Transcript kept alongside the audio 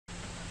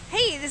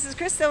this is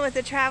Crystal with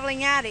the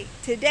Traveling Addict.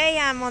 Today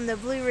I'm on the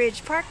Blue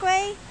Ridge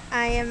Parkway.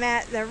 I am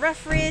at the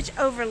Rough Ridge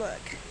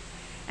Overlook.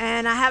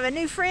 And I have a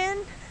new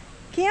friend,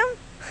 Kim.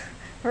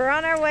 We're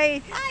on our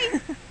way. Hi!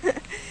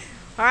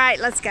 All right,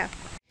 let's go.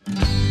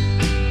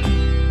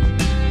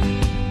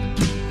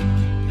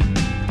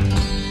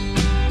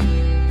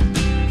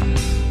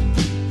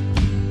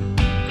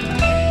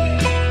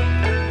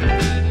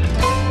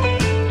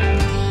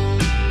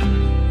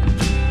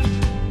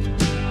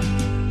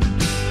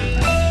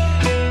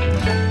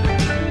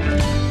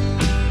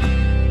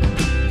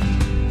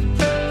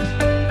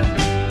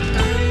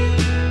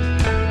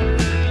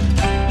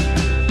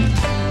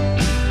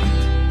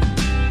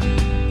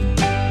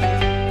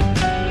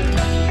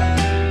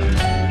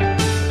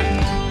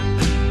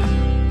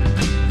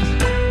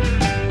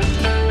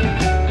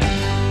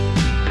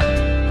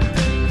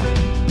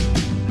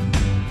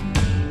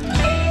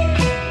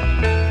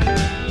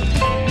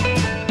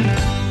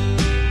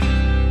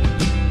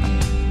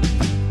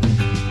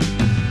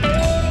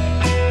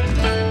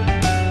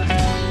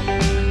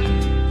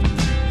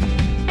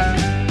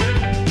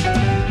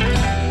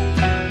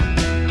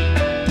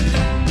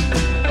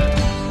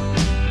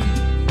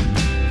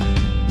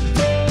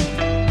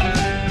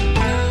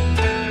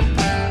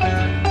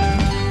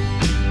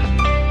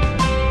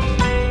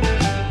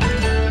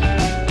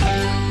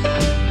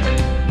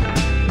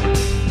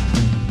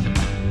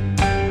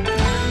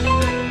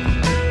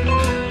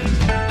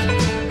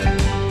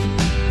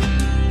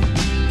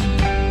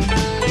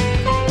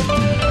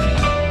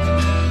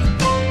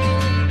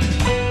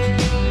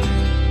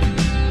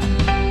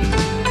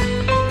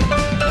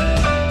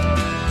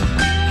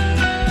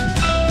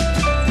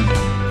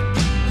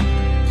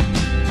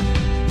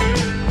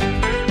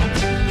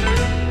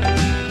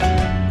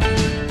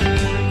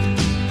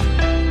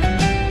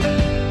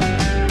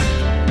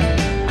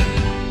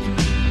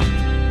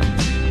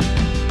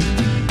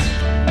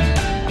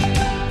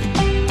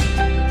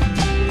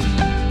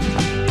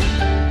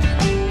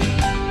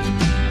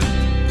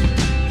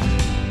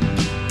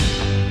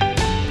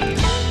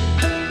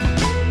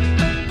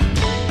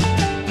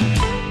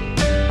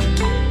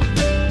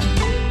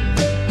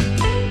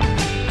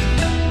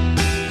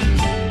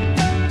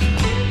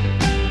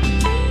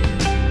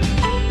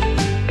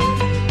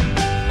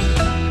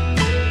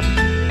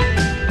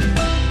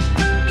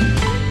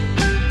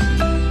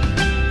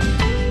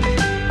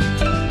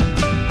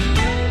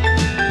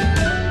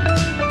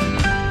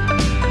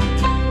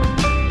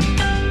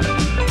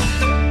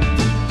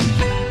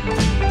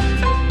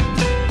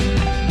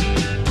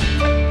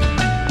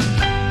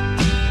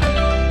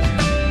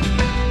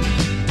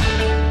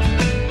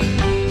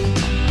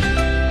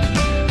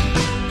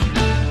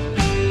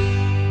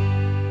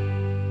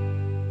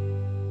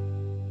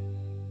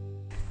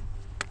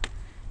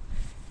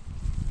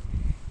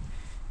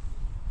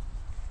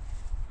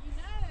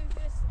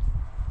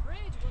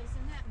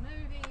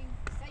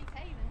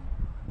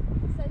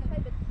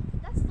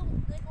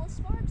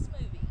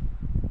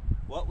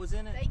 What was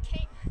in it? They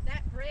came,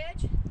 that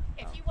bridge,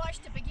 if you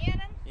watched the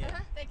beginning,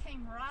 they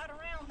came right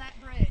around that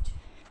bridge.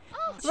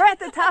 Oh, we're at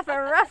the top of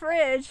Rough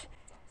Ridge.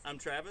 I'm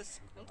Travis.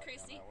 I'm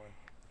Christy.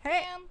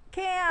 Hey,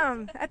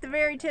 Cam, at the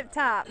very tip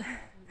top.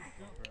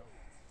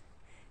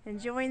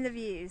 Enjoying the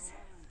views.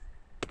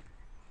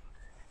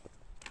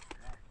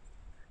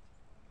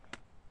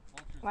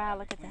 Wow,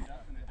 look at that.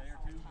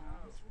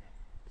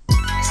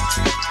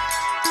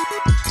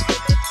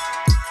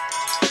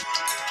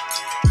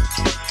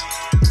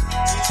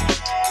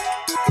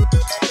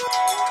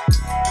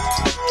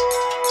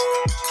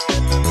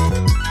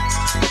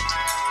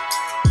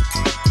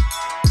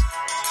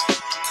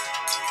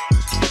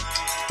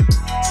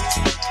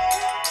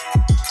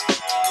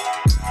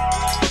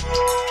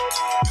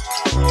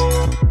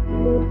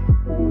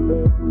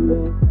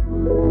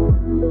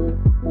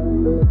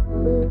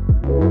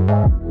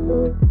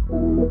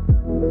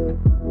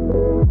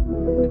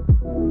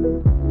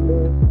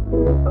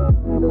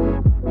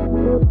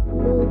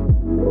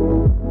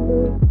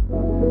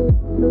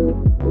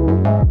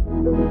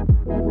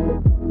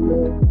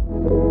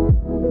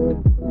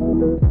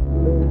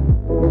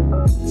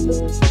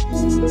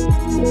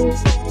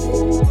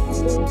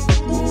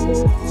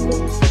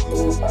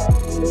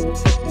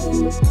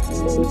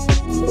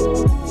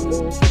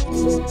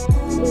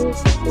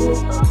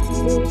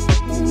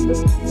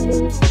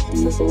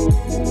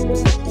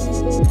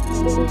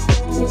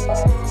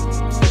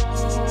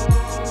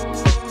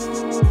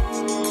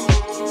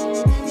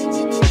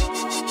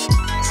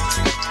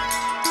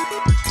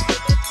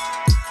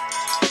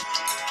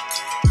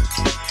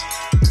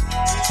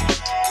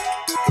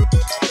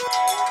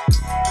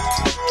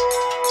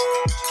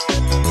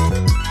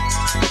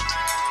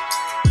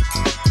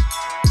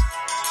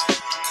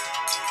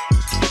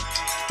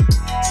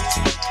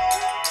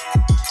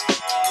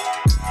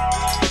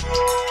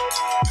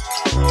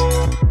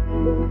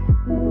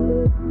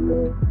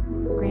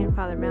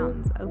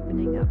 Mountains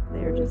opening up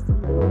there just a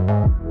little.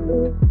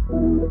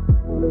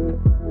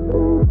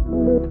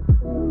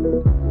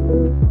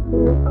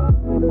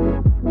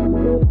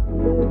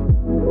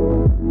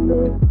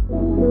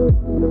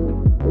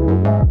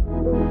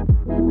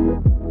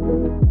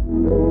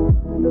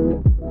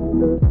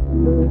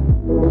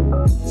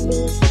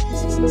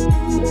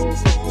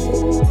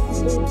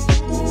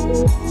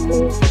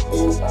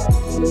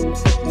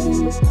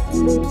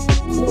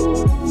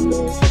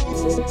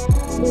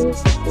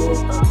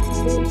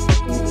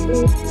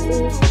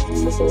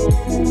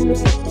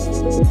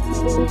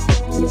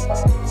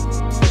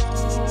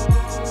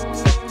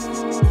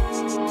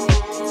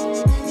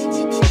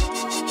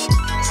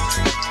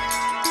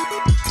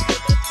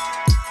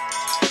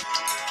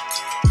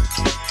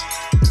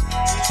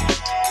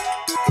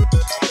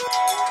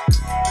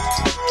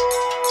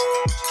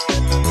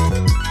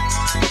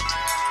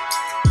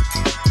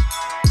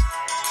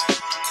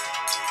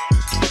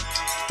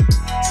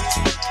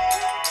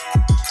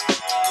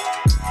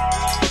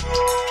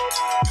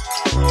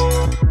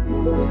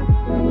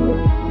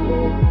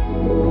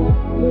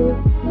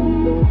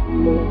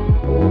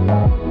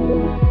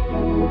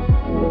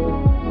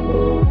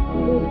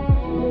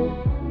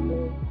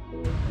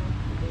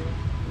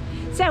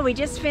 So we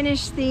just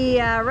finished the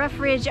Rough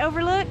Ridge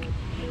Overlook.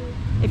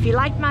 If you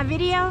liked my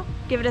video,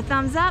 give it a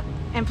thumbs up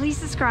and please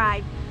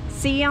subscribe.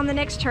 See you on the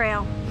next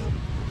trail.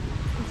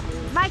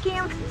 Bye,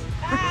 Kim.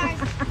 Bye.